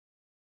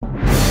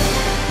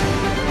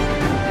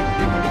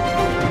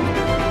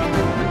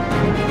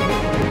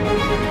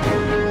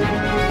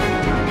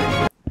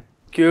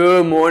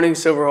Good morning,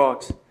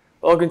 Silverhawks.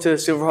 Welcome to the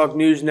Silverhawk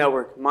News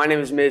Network. My name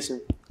is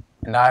Mason.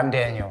 And I'm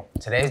Daniel.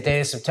 Today's date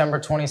is September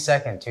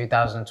 22nd,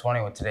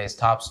 2020 with today's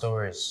top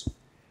stories.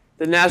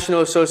 The National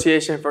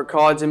Association for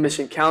College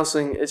Admission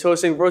Counseling is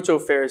hosting virtual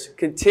fairs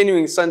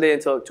continuing Sunday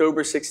until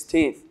October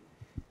 16th.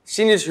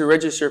 Seniors who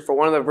register for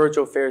one of the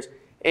virtual fairs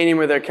and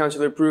name their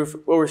counselor proof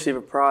will receive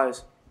a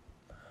prize.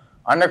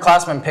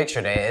 Underclassmen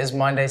Picture Day is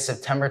Monday,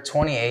 September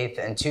 28th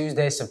and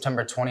Tuesday,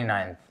 September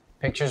 29th.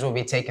 Pictures will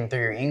be taken through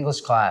your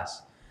English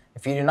class.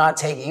 If you do not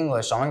take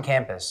English on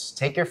campus,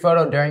 take your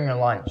photo during your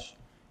lunch.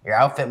 Your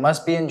outfit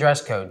must be in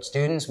dress code.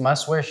 Students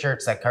must wear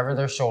shirts that cover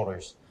their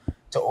shoulders.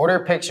 To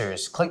order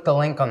pictures, click the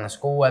link on the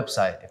school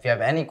website. If you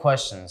have any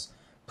questions,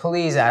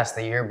 please ask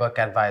the yearbook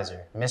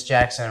advisor, Ms.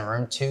 Jackson in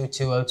room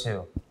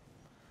 2202.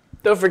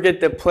 Don't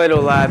forget the Play-Doh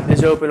Lab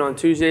is open on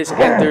Tuesdays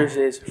and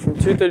Thursdays from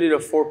 2:30 to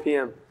 4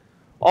 p.m.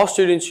 All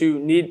students who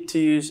need to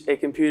use a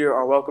computer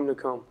are welcome to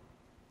come.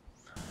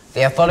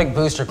 The Athletic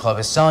Booster Club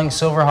is selling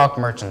Silverhawk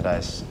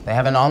merchandise. They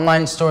have an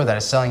online store that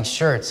is selling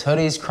shirts,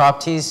 hoodies, crop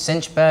tees,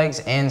 cinch bags,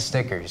 and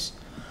stickers.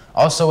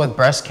 Also, with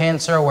breast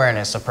cancer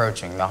awareness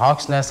approaching, the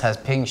Hawks Nest has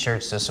pink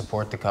shirts to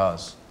support the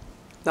cause.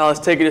 Now let's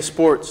take it to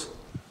sports.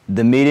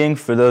 The meeting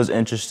for those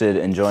interested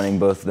in joining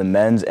both the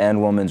men's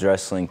and women's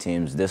wrestling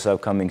teams this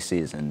upcoming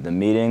season. The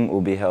meeting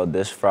will be held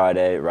this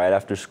Friday right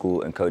after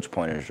school in Coach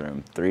Pointer's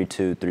room,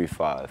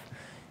 3235.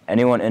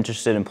 Anyone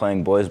interested in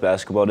playing boys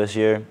basketball this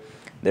year?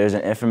 There's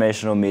an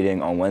informational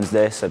meeting on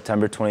Wednesday,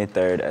 September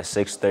 23rd at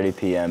 6:30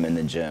 p.m. in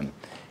the gym.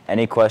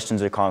 Any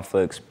questions or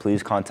conflicts,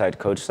 please contact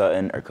Coach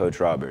Sutton or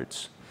Coach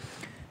Roberts.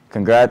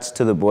 Congrats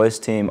to the boys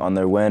team on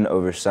their win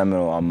over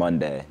Seminole on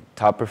Monday.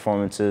 Top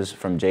performances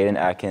from Jaden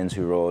Atkins,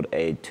 who rolled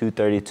a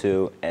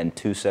 232 and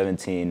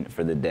 217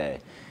 for the day,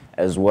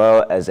 as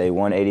well as a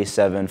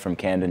 187 from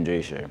Camden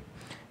Drescher.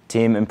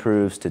 Team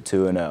improves to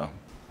 2-0.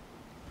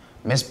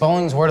 Miss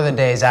Bowling's word of the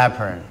day is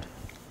abhorrent.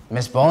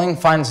 Miss Bowling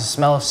finds the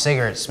smell of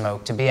cigarette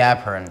smoke to be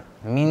abhorrent.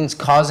 It means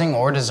causing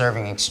or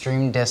deserving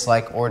extreme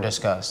dislike or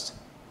disgust.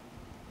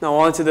 Now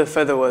on to the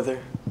feather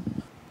weather.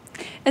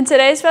 In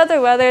today's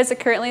feather weather, it's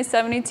currently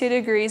 72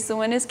 degrees. The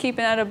wind is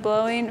keeping at a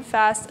blowing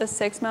fast of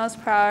 6 miles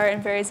per hour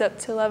and varies up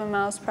to 11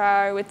 miles per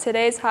hour, with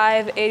today's high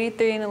of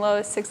 83 and the low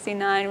of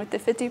 69, with a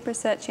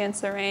 50%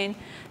 chance of rain.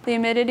 The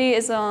humidity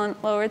is on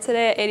lower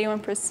today at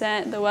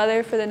 81%. The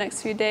weather for the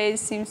next few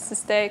days seems to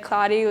stay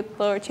cloudy with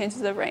lower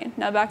chances of rain.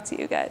 Now back to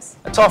you guys.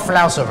 That's all for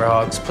now,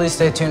 Silverhawks. Please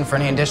stay tuned for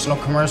any additional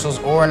commercials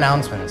or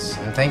announcements,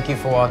 and thank you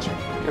for watching.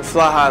 And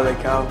fly high, Lake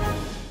Cal.